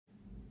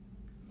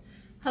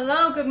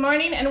Hello, good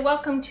morning, and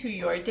welcome to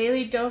your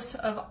daily dose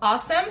of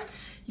awesome,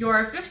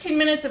 your 15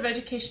 minutes of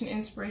education,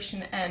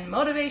 inspiration, and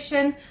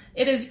motivation.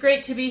 It is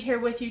great to be here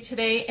with you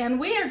today, and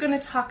we are going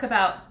to talk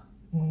about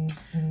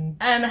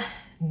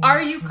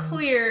are you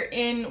clear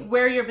in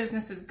where your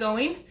business is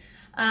going?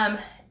 And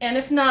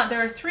if not,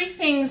 there are three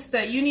things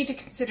that you need to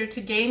consider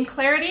to gain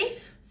clarity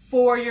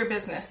for your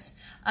business.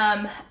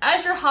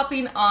 As you're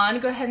hopping on,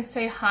 go ahead and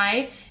say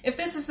hi. If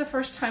this is the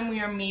first time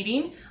we are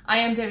meeting, I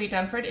am Debbie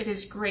Dunford. It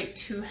is great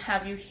to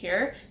have you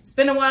here. It's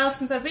been a while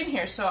since I've been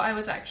here, so I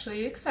was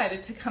actually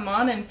excited to come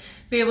on and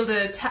be able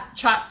to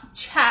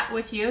chat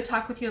with you,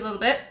 talk with you a little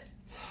bit,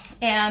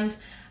 and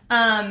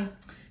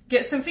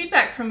get some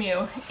feedback from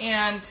you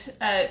and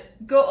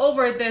go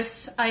over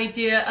this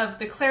idea of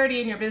the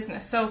clarity in your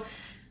business. So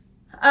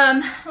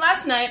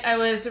last night I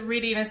was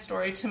reading a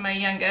story to my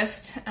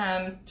youngest,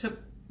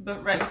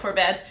 right before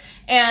bed,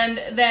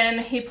 and then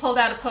he pulled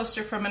out a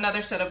poster from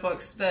another set of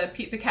books, the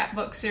Pete the Cat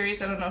book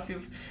series. I don't know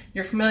if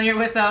you're familiar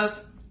with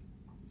those,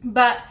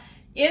 but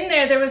in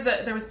there was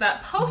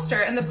that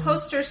poster, and the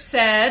poster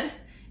said,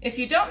 if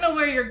you don't know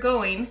where you're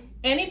going,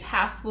 any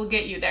path will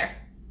get you there.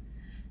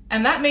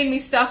 And that made me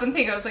stop and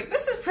think. I was like,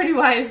 this is pretty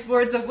wise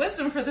words of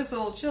wisdom for this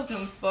little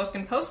children's book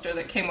and poster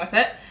that came with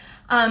it.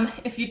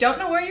 If you don't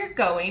know where you're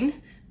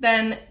going,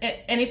 then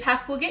any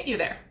path will get you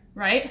there,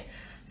 right?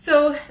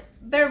 So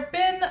there have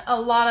been a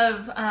lot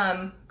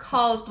of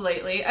calls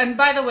lately. And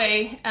by the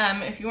way,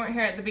 if you weren't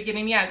here at the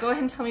beginning, yeah, go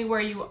ahead and tell me where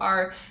you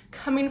are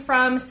coming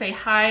from. Say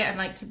hi. I'd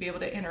like to be able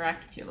to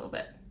interact with you a little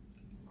bit.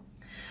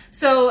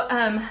 So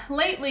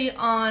lately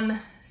on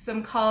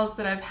some calls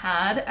that I've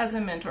had as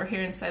a mentor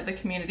here inside the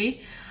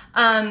community,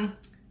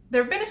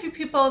 there have been a few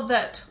people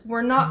that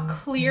were not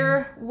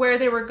clear where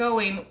they were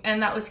going,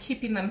 and that was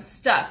keeping them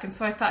stuck. And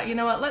so I thought, you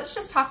know what, let's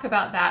just talk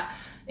about that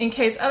in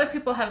case other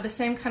people have the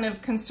same kind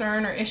of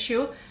concern or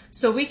issue,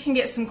 so we can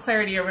get some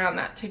clarity around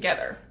that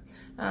together.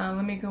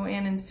 Let me go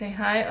in and say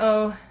hi.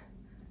 Oh,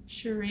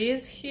 Cherie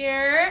is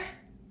here.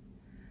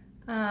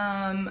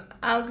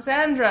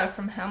 Alexandra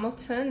from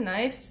Hamilton,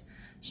 nice.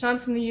 Sean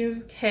from the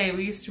UK,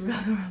 we used to rule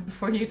the world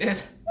before you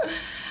did.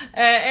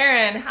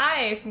 Aaron,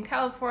 hi, from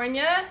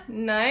California,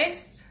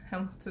 nice.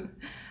 Hamilton.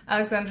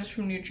 Alexandra's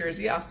from New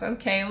Jersey, awesome.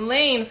 Okay,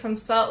 Lane from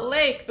Salt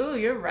Lake. Ooh,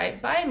 you're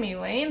right by me,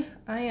 Lane.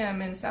 I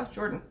am in South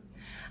Jordan.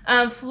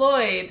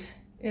 Floyd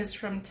is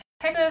from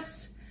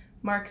Texas.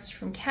 Mark is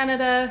from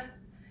Canada.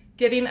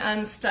 Getting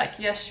unstuck.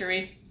 Yes,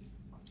 Cherie.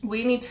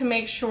 We need to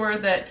make sure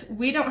that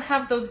we don't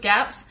have those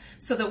gaps,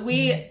 so that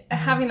we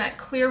having that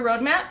clear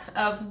roadmap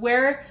of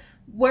where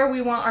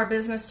we want our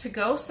business to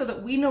go, so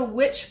that we know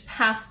which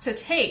path to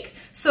take.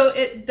 So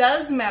it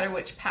does matter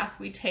which path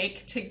we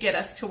take to get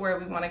us to where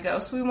we want to go.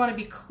 So we want to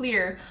be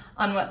clear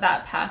on what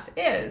that path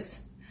is.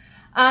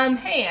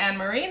 Hey,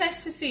 Anne-Marie,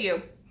 nice to see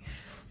you.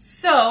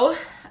 So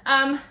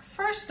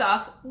first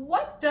off,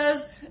 what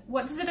does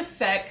it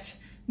affect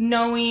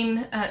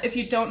knowing if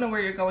you don't know where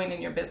you're going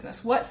in your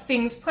business? What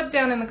things, put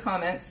down in the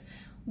comments,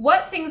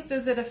 what things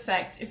does it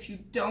affect if you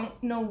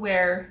don't know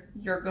where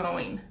you're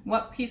going?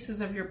 What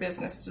pieces of your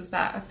business does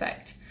that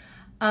affect?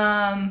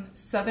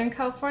 Southern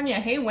California.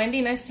 Hey,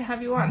 Wendy, nice to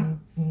have you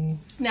on.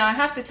 Now, I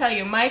have to tell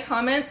you, my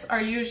comments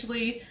are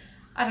usually,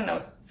 I don't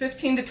know,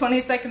 15 to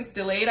 20 seconds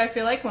delayed, I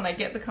feel like, when I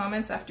get the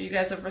comments after you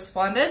guys have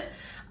responded.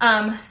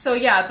 So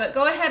yeah, but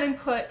go ahead and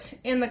put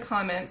in the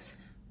comments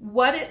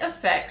what it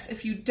affects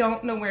if you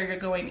don't know where you're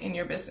going in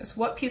your business.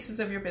 What pieces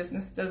of your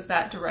business does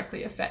that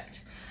directly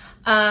affect?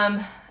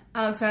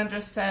 Alexandra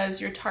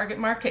says your target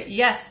market.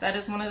 Yes, that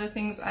is one of the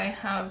things I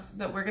have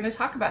that we're going to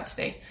talk about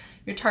today.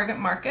 Your target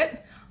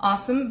market.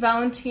 Awesome.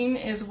 Valentine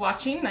is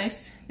watching.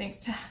 Nice.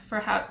 Thanks for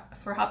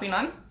hopping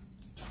on.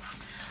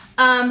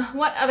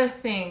 What other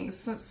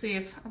things? Let's see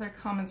if other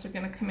comments are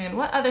going to come in.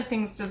 What other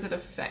things does it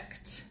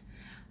affect?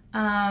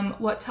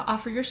 What to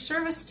offer your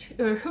service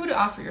to, or who to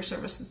offer your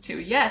services to.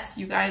 Yes,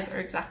 you guys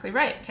are exactly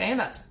right. Okay,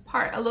 that's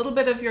a little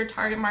bit of your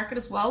target market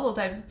as well. We'll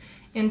dive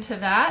into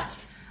that.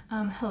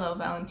 Hello,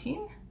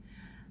 Valentine.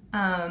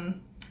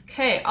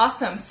 Okay,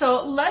 awesome.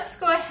 So let's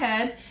go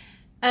ahead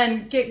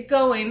and get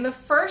going. The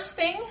first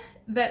thing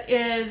that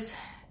is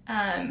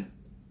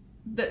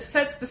that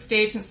sets the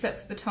stage and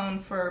sets the tone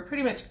for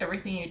pretty much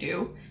everything you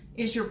do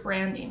is your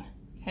branding.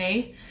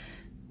 Okay,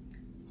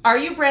 are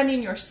you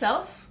branding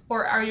yourself,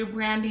 or are you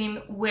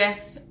branding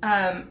with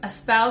a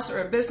spouse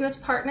or a business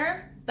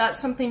partner? That's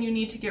something you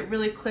need to get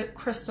really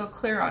crystal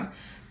clear on,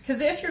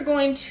 because if you're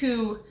going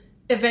to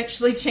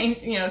eventually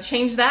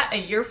change that a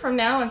year from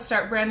now and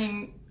start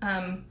branding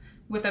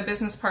with a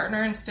business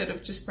partner instead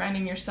of just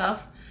branding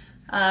yourself,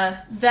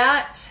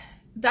 that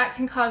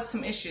can cause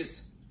some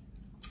issues.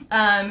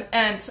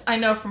 And I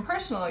know from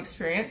personal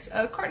experience.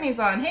 Courtney's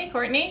on. Hey,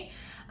 Courtney.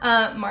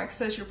 Mark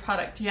says your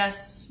product.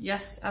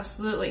 Yes,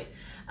 absolutely.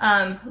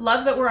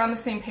 Love that we're on the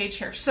same page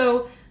here.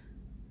 So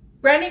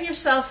branding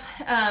yourself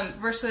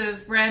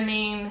versus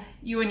branding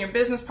you and your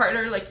business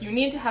partner, like, you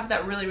need to have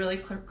that really, really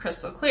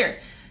crystal clear.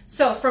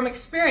 So from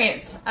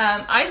experience,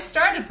 I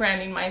started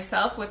branding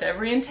myself with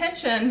every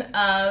intention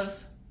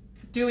of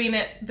doing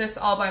this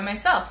all by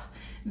myself.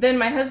 Then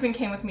my husband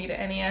came with me to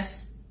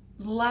NES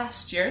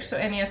last year, so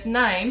NES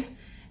 9,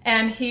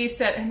 and he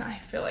said, and I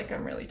feel like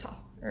I'm really tall,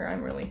 or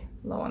I'm really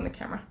low on the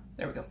camera.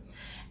 There we go.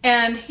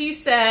 And he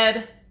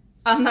said,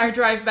 on our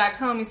drive back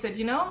home, he said,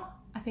 you know,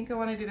 I think I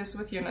want to do this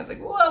with you. And I was like,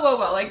 whoa, whoa,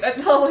 whoa. Like, that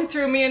totally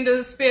threw me into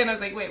the spin. I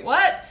was like, wait,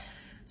 what?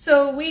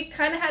 So we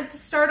kind of had to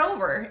start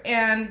over.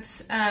 And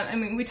I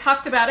mean, we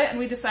talked about it and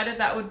we decided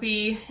that would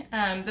be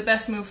the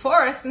best move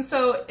for us. And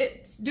so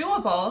it's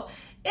doable.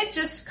 It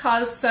just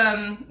caused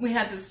some, we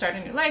had to start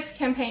a new likes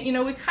campaign. You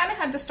know, we kind of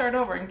had to start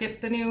over and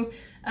get the new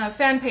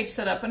fan page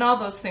set up and all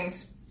those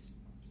things.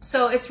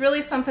 So it's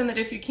really something that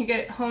if you can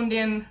get honed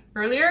in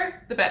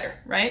earlier, the better,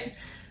 right?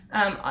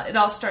 It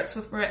all starts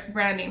with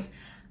branding.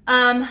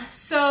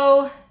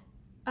 Also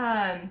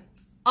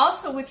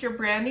with your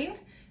branding,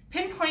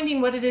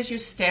 pinpointing what it is you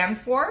stand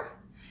for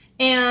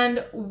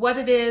and what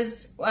it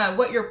is,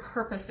 what your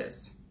purpose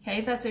is.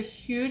 Okay, that's a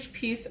huge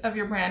piece of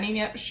your branding.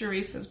 Yep,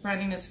 Cherie says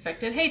branding is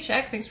affected. Hey,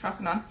 check. Thanks for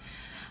hopping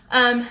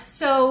on.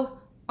 So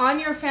on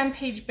your fan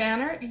page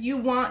banner, you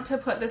want to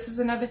put, this is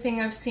another thing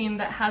I've seen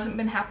that hasn't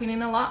been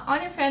happening a lot.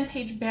 On your fan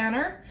page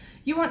banner,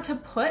 you want to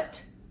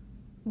put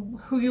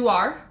who you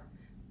are,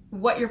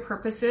 what your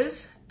purpose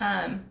is,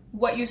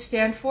 what you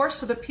stand for,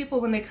 so that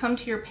people, when they come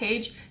to your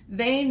page,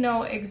 they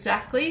know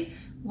exactly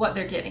what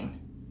they're getting.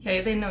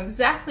 Okay, they know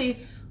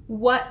exactly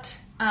what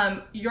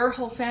your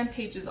whole fan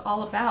page is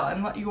all about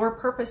and what your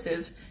purpose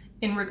is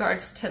in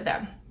regards to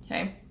them.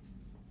 Okay,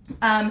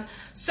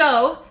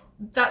 so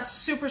that's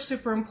super,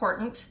 super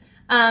important.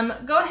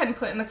 Go ahead and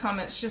put in the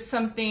comments just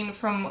something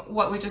from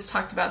what we just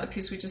talked about, the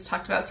piece we just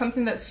talked about,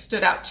 something that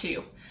stood out to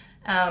you,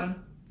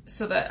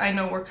 so that I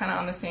know we're kind of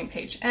on the same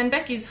page. And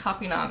Becky's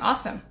hopping on.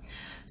 Awesome.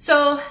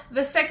 So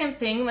the second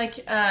thing,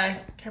 like, I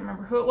can't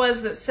remember who it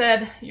was that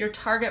said your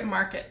target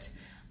market.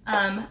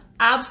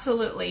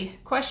 Absolutely.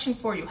 Question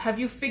for you. Have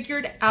you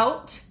figured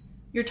out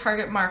your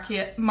target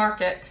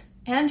market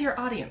and your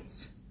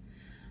audience?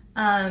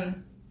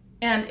 And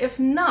if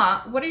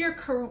not, what are your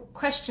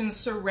questions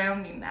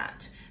surrounding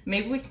that?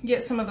 Maybe we can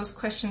get some of those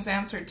questions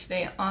answered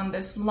today on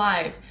this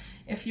live.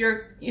 If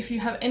you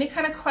have any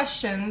kind of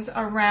questions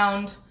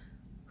around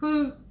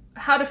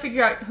how to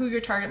figure out who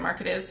your target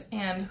market is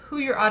and who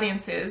your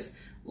audience is,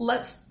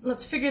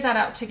 let's figure that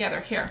out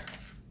together here.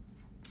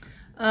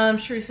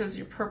 Cherie says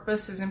your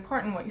purpose is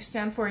important, what you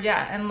stand for.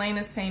 Yeah, and Lane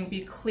is saying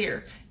be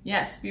clear.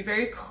 Yes, be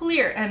very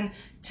clear. And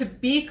to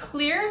be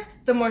clear,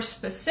 the more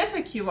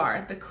specific you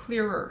are, the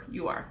clearer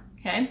you are.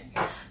 Okay,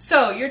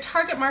 so your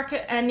target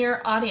market and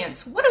your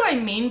audience. What do I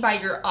mean by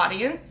your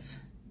audience?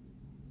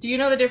 Do you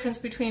know the difference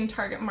between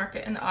target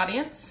market and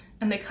audience?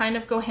 And they kind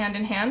of go hand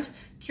in hand.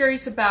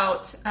 Curious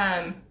about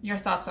your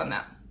thoughts on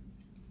that.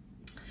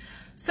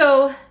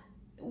 So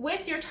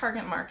with your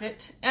target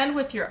market and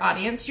with your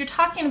audience, you're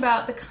talking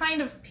about the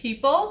kind of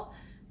people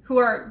who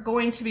are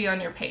going to be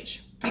on your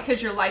page,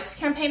 because your likes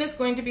campaign is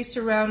going to be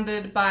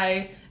surrounded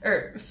by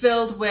or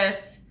filled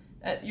with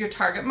your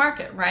target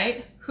market,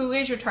 right? Who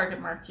is your target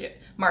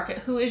market?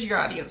 Who is your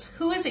audience?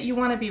 Who is it you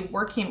want to be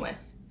working with?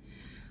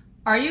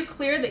 Are you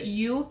clear that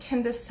you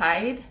can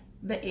decide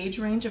the age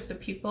range of the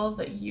people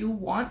that you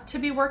want to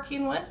be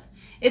working with?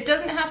 It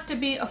doesn't have to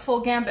be a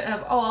full gambit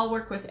of, oh, I'll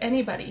work with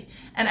anybody.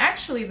 And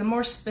actually, the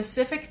more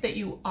specific that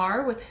you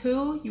are with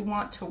who you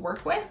want to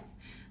work with,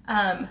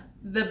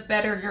 the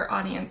better your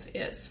audience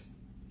is.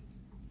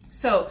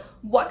 So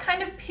what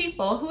kind of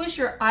people, who is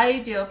your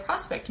ideal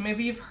prospect?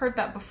 Maybe you've heard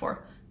that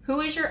before.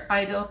 Who is your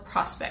ideal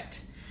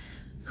prospect?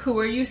 Who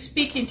are you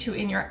speaking to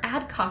in your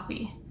ad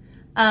copy?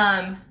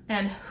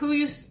 And who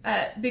you,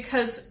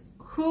 because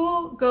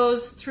who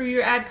goes through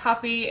your ad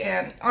copy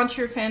and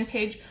onto your fan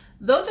page,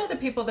 those are the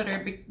people that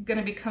are going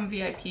to become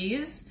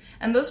VIPs,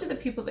 and those are the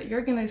people that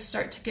you're going to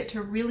start to get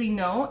to really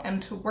know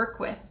and to work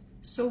with.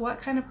 So what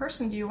kind of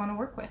person do you want to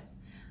work with?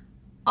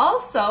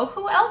 Also,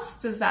 who else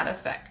does that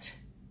affect?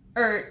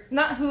 Or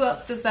not who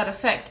else does that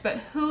affect, but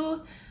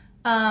who,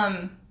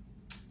 how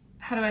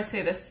do I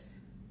say this?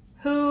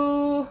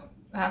 Who,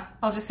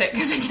 I'll just say it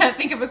because I can't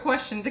think of a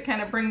question to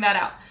kind of bring that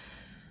out.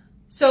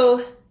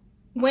 So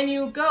when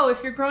you go,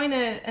 if you're growing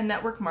a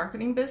network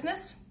marketing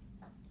business,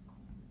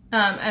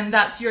 and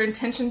that's your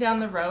intention down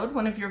the road,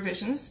 one of your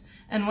visions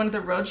and one of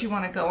the roads you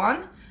want to go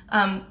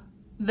on,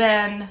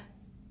 then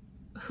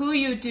who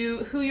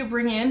you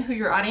bring in, who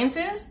your audience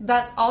is,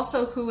 that's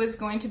also who is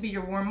going to be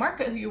your warm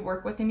market, who you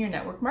work with in your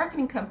network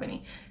marketing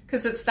company,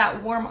 because it's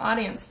that warm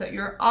audience that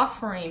you're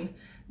offering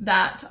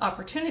that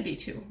opportunity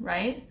to,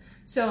 right?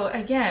 So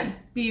again,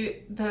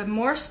 be the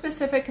more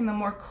specific and the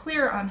more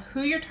clear on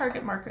who your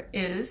target market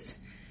is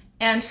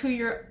and who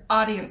your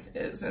audience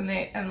is. And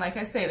like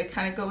I say, they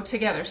kind of go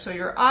together. So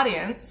your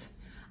audience,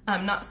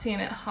 I'm not seeing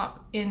it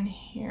hop in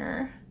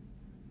here.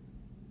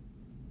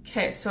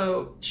 Okay,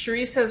 so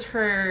Cherie says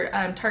her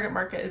target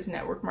market is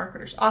network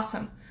marketers.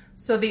 Awesome.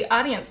 So the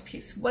audience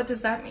piece, what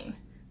does that mean?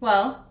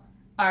 Well,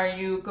 are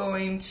you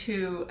going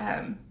to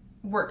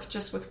work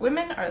just with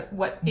women? Or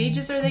what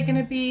ages are they going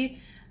to be?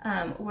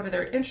 What are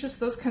their interests?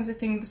 Those kinds of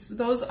things.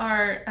 Those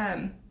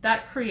are,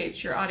 that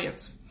creates your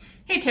audience.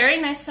 Hey,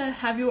 Terry, nice to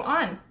have you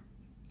on.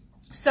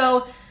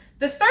 So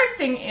the third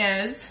thing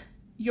is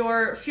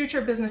your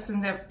future business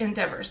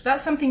endeavors.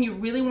 That's something you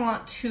really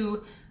want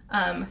to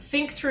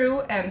think through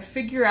and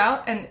figure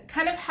out, and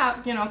kind of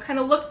have, kind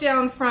of look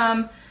down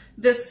from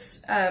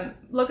this,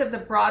 look at the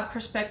broad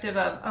perspective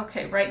of,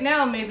 okay, right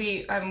now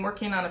maybe I'm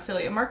working on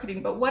affiliate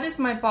marketing, but what is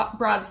my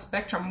broad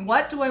spectrum?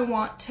 What do I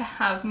want to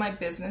have my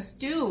business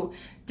do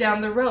down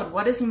the road?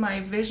 What is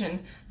my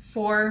vision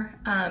for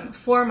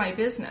my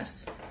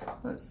business?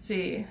 Let's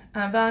see.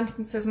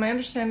 Valentine says, my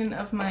understanding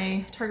of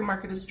my target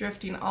market is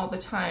drifting all the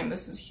time.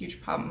 This is a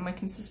huge problem. My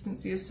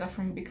consistency is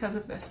suffering because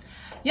of this.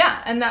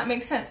 Yeah, and that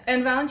makes sense.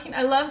 And Valentine,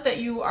 I love that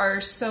you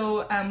are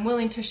so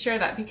willing to share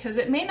that, because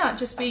it may not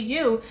just be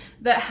you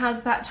that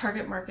has that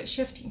target market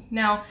shifting.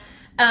 Now,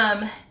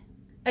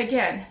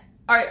 again,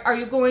 are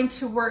you going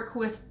to work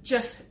with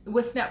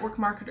network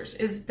marketers?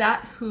 Is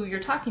that who you're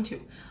talking to?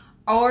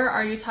 Or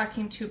are you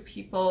talking to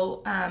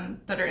people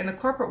that are in the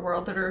corporate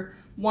world that are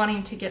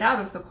wanting to get out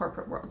of the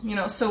corporate world?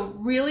 So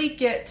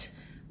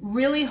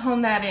really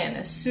hone that in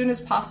as soon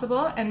as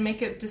possible and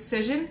make a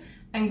decision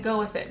and go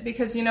with it.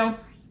 Because,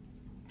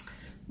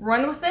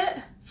 run with it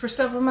for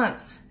several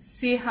months,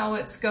 see how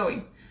it's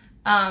going.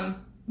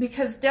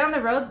 Because down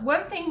the road,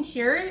 one thing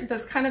here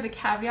that's kind of the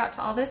caveat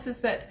to all this is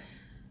that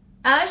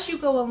as you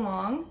go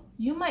along,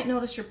 you might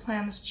notice your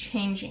plans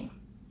changing,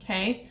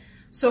 okay?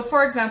 So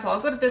for example, I'll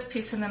go to this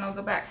piece and then I'll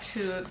go back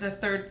to the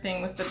third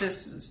thing with the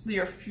business,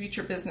 your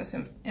future business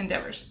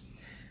endeavors.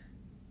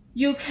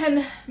 You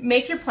can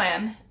make your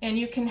plan and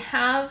you can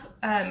have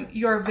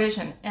your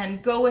vision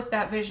and go with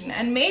that vision.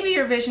 And maybe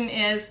your vision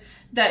is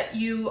that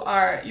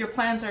your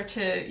plans are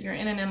you're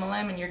in an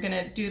MLM and you're going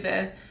to do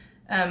the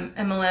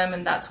MLM,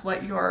 and that's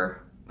what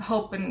your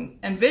hope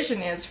and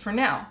vision is for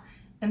now.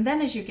 And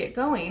then as you get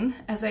going,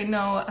 as I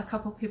know a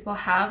couple people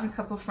have, and a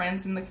couple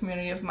friends in the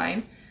community of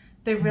mine,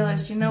 they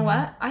realized, you know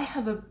what, I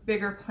have a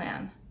bigger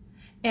plan,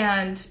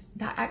 and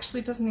that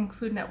actually doesn't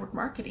include network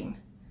marketing.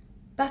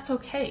 That's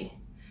okay.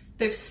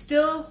 They've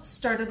still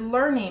started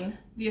learning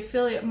the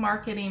affiliate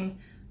marketing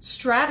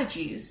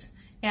strategies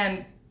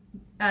and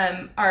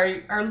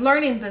are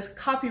learning the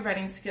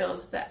copywriting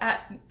skills,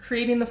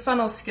 creating the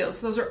funnel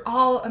skills. Those are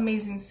all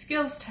amazing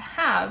skills to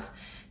have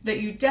that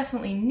you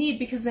definitely need,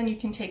 because then you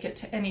can take it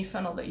to any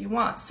funnel that you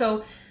want.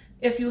 So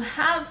if you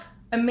have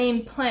a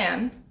main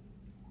plan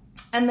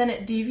and then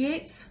it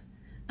deviates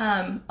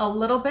a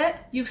little bit,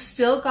 you've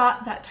still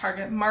got that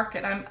target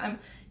market.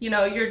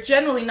 You're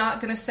generally not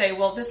going to say,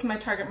 well, this is my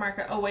target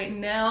market. Oh wait,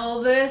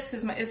 now this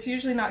is it's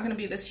usually not going to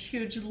be this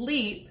huge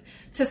leap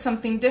to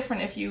something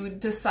different if you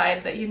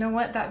decide that, you know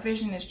what, that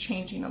vision is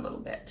changing a little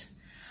bit.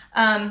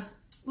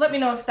 Let me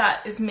know if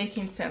that is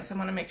making sense. I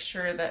want to make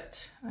sure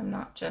that I'm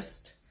not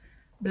just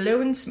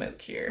blowing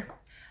smoke here.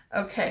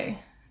 Okay.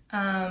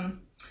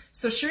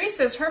 So Cherie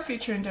says her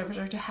future endeavors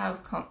are to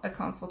have a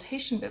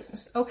consultation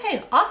business.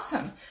 Okay,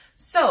 awesome.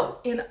 So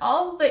in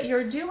all that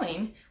you're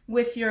doing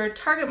with your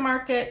target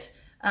market,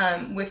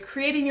 with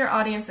creating your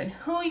audience and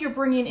who you're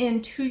bringing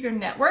into your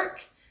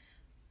network,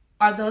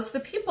 are those the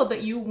people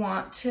that you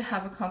want to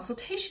have a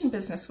consultation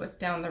business with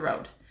down the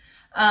road?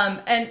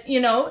 And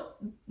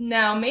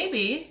now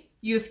maybe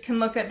you can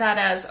look at that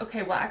as,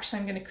 okay, well, actually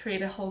I'm going to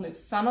create a whole new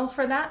funnel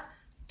for that.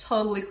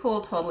 Totally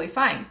cool, totally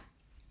fine.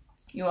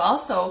 You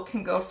also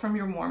can go from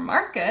your warm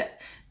market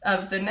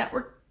of the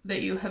network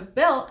that you have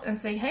built and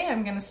say, hey,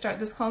 I'm going to start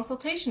this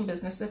consultation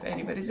business if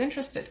anybody's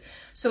interested.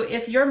 So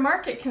if your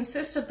market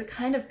consists of the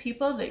kind of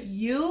people that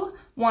you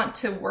want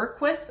to work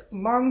with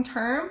long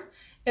term,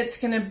 it's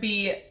going to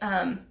be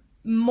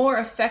more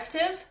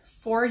effective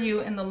for you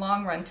in the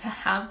long run to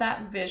have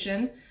that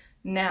vision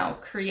now.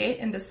 Create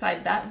and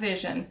decide that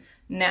vision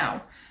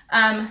now.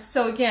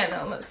 So again,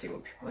 let's see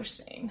what people are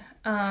saying.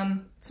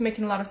 It's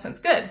making a lot of sense.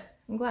 Good.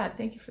 I'm glad.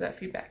 Thank you for that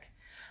feedback.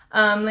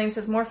 Lane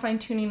says, more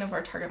fine-tuning of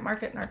our target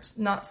market,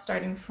 not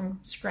starting from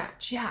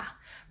scratch. Yeah.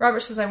 Robert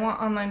says, I want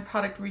online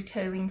product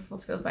retailing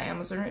fulfilled by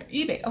Amazon or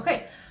eBay.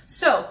 Okay.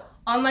 So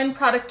online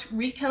product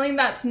retailing,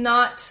 that's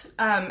not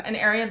an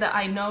area that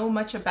I know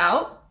much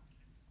about.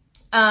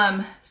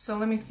 So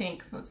let me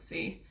think. Let's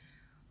see.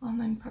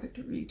 Online product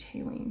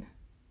retailing.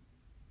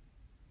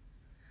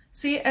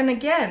 See, and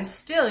again,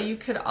 still, you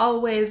could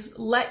always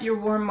let your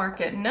warm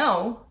market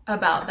know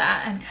about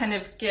that and kind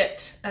of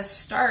get a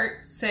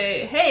start.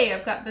 Say, hey,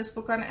 I've got this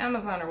book on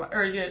Amazon,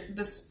 or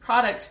this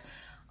product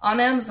on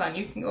Amazon.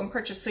 You can go and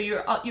purchase. So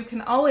you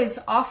can always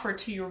offer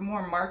to your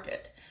warm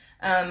market.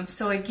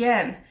 So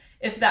again,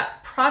 if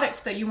that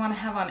product that you want to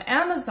have on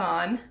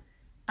Amazon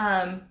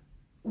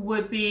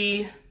would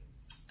be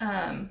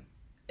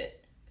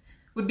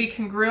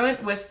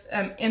congruent with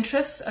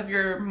interests of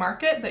your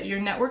market, that your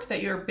network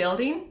that you're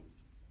building,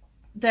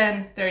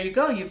 then there you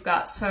go. You've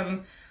got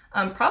some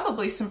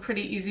probably some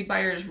pretty easy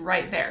buyers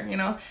right there.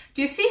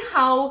 Do you see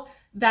how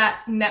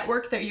that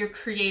network that you're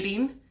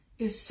creating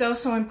is so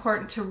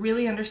important to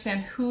really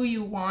understand who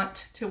you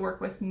want to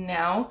work with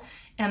now,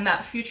 and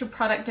that future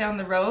product down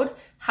the road?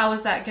 How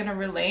is that going to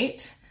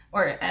relate,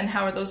 and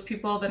how are those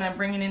people that I'm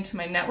bringing into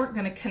my network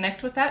going to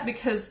connect with that?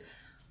 Because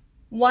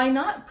why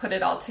not put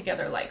it all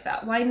together like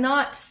that? Why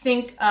not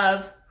think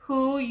of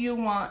who you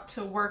want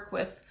to work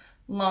with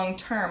long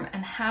term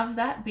and have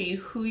that be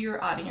who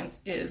your audience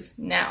is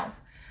now?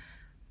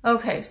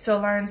 Okay, so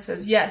Lauren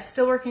says, yes,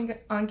 still working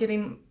on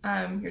getting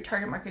your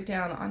target market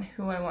down on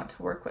who I want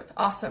to work with.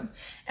 Awesome.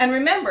 And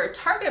remember,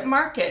 target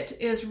market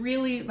is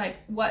really like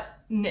what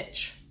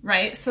niche,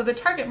 right? So the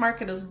target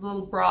market is a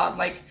little broad,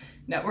 like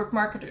network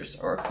marketers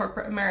or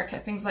corporate America,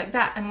 things like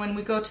that. And when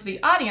we go to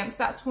the audience,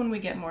 that's when we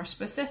get more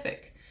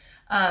specific.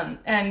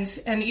 And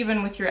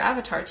even with your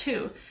avatar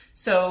too.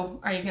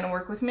 So are you going to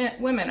work with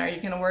women? Are you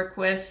going to work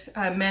with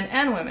men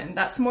and women?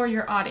 That's more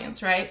your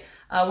audience, right?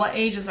 What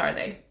ages are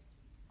they?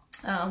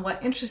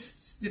 What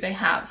interests do they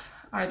have?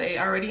 Are they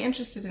already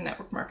interested in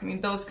network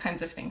marketing? Those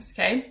kinds of things,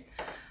 okay?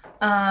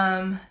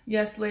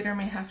 Yes, later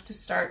may have to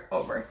start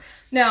over.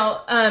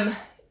 Now,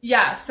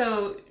 yeah,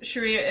 so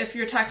Sharia, if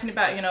you're talking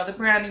about, you know, the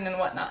branding and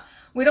whatnot,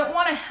 we don't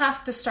want to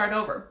have to start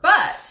over,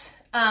 but,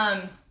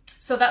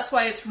 so that's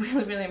why it's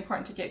really, really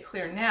important to get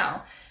clear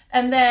now.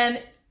 And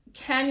then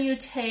can you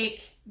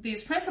take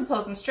these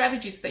principles and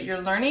strategies that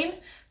you're learning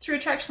through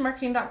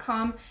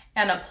attractionmarketing.com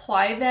and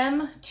apply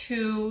them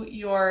to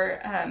your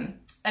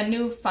a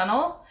new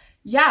funnel?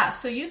 Yeah,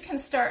 so you can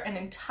start an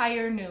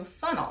entire new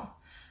funnel,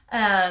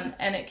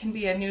 and it can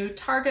be a new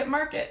target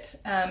market.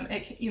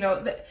 You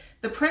know,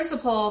 the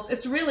principles,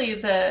 it's really,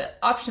 the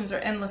options are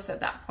endless at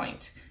that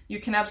point.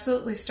 You can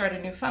absolutely start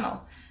a new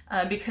funnel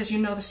because you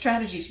know the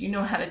strategies, you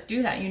know how to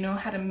do that, you know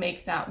how to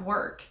make that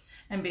work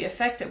and be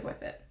effective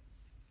with it.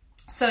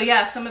 So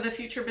yeah, some of the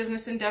future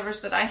business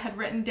endeavors that I had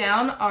written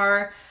down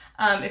are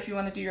if you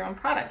want to do your own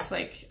products,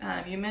 like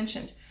you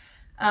mentioned.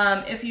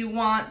 If you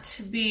want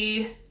to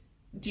be,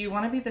 do you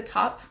want to be the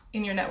top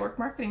in your network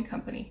marketing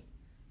company?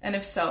 And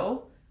if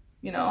so,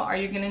 you know, are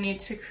you going to need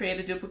to create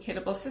a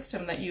duplicatable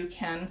system that you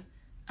can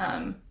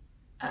that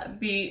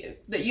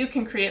you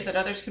can create that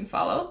others can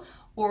follow?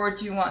 Or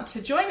do you want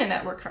to join a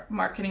network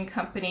marketing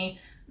company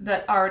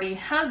that already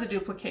has a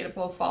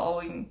duplicatable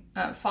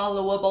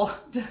followable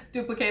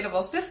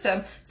duplicatable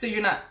system, so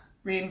you're not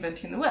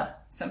reinventing the wheel?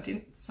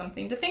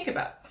 Something to think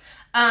about.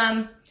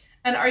 And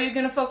are you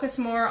going to focus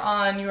more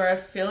on your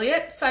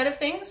affiliate side of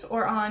things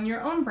or on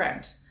your own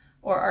brand?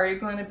 Or are you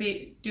going to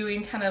be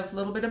doing kind of a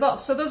little bit of both?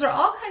 So those are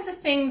all kinds of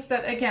things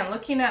that, again,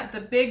 looking at the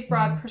big,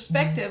 broad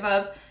perspective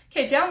of,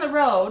 okay, down the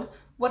road,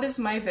 what is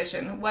my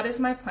vision? What is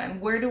my plan?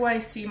 Where do I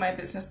see my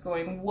business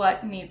going?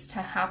 What needs to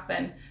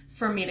happen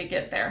for me to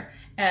get there?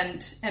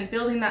 And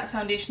building that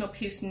foundational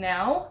piece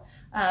now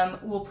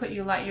will put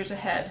you light years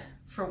ahead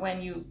for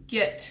when you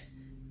get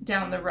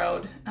down the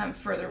road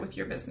further with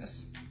your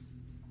business.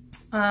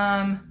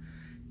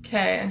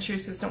 Okay, and Shri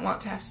says, don't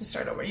want to have to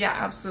start over. Yeah,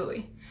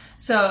 absolutely.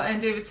 So,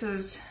 and David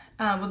says,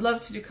 would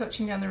love to do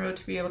coaching down the road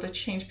to be able to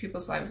change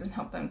people's lives and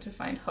help them to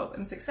find hope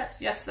and success.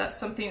 Yes, that's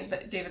something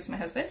that David's my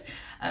husband.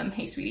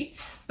 Hey, sweetie.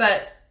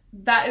 But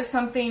that is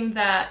something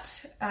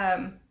that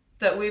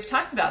that we've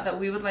talked about that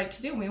we would like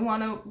to do. We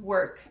want to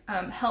work,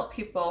 help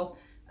people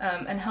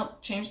and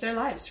help change their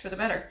lives for the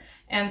better.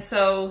 And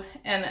so,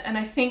 and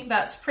I think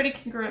that's pretty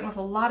congruent with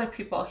a lot of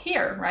people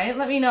here, right?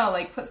 Let me know,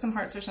 like put some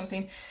hearts or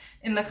something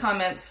in the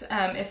comments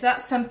if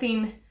that's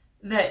something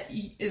that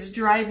is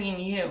driving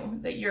you,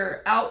 that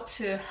you're out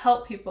to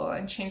help people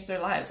and change their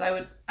lives. I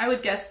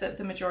would guess that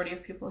the majority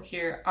of people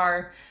here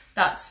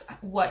that's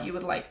what you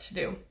would like to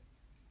do.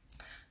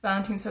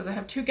 Valentine says, I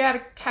have two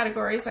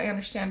categories I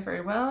understand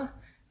very well.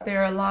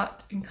 They're a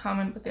lot in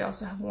common, but they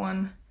also have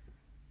one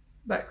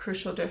but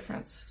crucial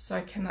difference. So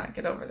I cannot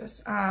get over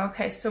this.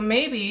 Okay, so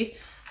maybe,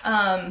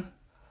 let's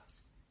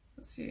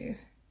see.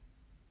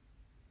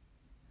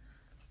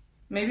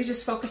 Maybe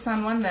just focus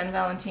on one then,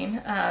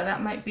 Valentine.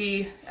 That might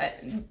be,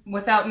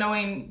 without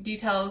knowing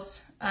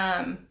details,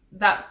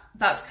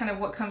 that's kind of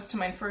what comes to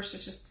mind first,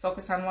 is just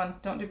focus on one.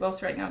 Don't do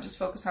both right now, just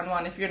focus on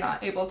one. If you're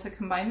not able to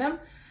combine them,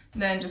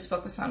 then just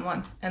focus on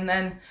one. And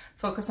then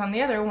focus on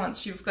the other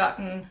once you've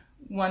gotten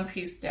one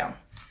piece down.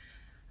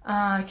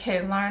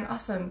 Okay, Lauren,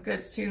 awesome,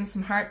 good, seeing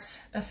some hearts.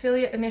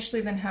 Affiliate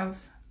initially, then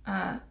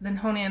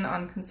hone in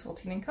on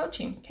consulting and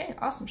coaching. Okay,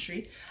 awesome,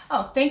 Shri.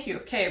 Oh, thank you.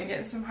 Okay, I'm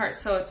getting some hearts,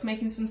 so it's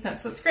making some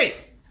sense. That's great.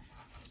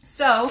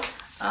 So,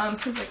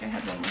 seems like I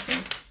had one more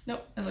thing.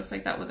 Nope, it looks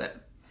like that was it.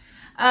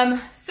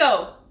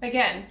 So,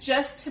 again,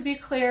 just to be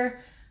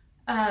clear,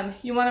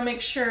 you want to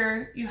make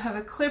sure you have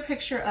a clear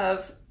picture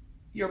of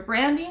your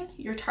branding,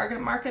 your target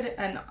market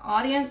and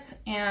audience,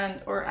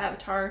 and or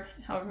avatar,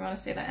 however you want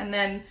to say that, and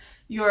then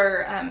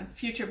your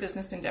future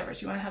business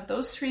endeavors. You want to have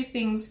those three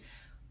things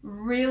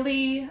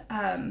really,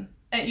 and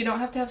you don't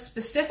have to have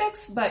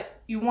specifics,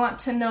 but you want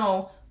to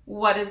know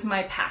what is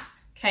my path,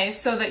 okay?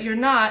 So that you're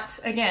not,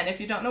 again,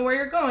 if you don't know where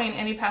you're going,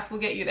 any path will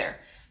get you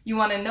there. You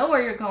want to know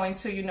where you're going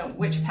so you know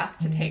which path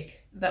to take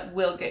that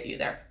will get you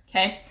there,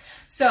 okay?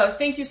 So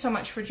thank you so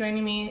much for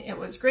joining me. It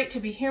was great to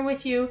be here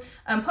with you.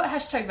 Put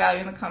hashtag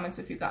value in the comments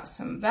if you got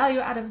some value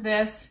out of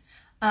this.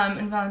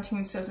 And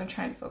Valentine says, I'm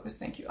trying to focus.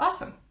 Thank you.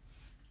 Awesome.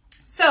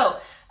 So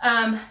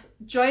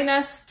join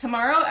us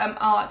tomorrow.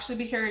 I'll actually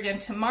be here again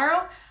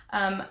tomorrow.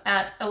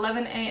 at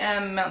 11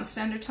 a.m. Mountain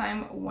Standard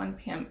Time, 1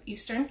 p.m.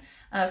 Eastern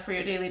for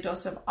your daily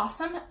dose of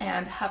awesome,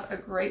 and have a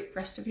great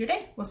rest of your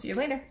day. We'll see you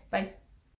later. Bye.